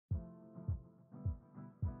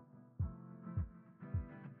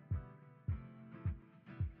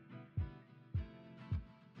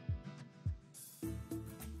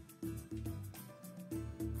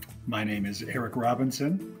My name is Eric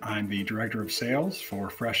Robinson. I'm the Director of Sales for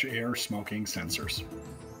FreshAir Smoking Sensors.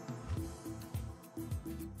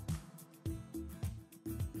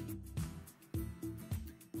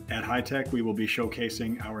 At HITEC, we will be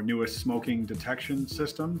showcasing our newest smoking detection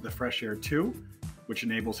system, the FreshAir 2, which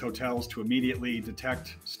enables hotels to immediately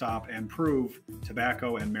detect, stop, and prove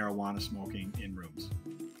tobacco and marijuana smoking in rooms.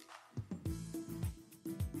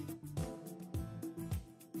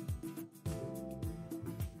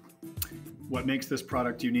 What makes this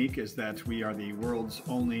product unique is that we are the world's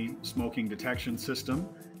only smoking detection system,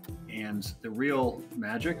 and the real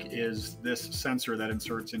magic is this sensor that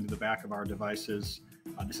inserts into the back of our devices.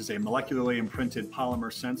 This is a molecularly imprinted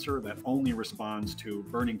polymer sensor that only responds to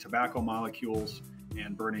burning tobacco molecules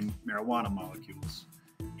and burning marijuana molecules.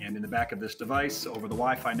 And in the back of this device, over the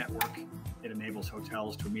Wi-Fi network, it enables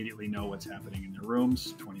hotels to immediately know what's happening in their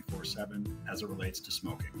rooms 24/7 as it relates to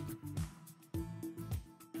smoking.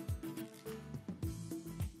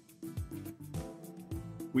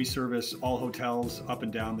 We service all hotels up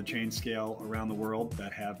and down the chain scale around the world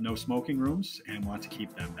that have no smoking rooms and want to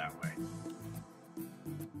keep them that way.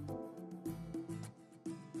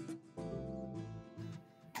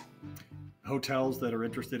 Hotels that are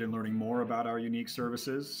interested in learning more about our unique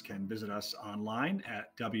services can visit us online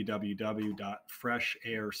at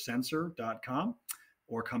www.freshairsensor.com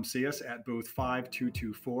or come see us at booth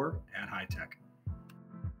 5224 at HITEC.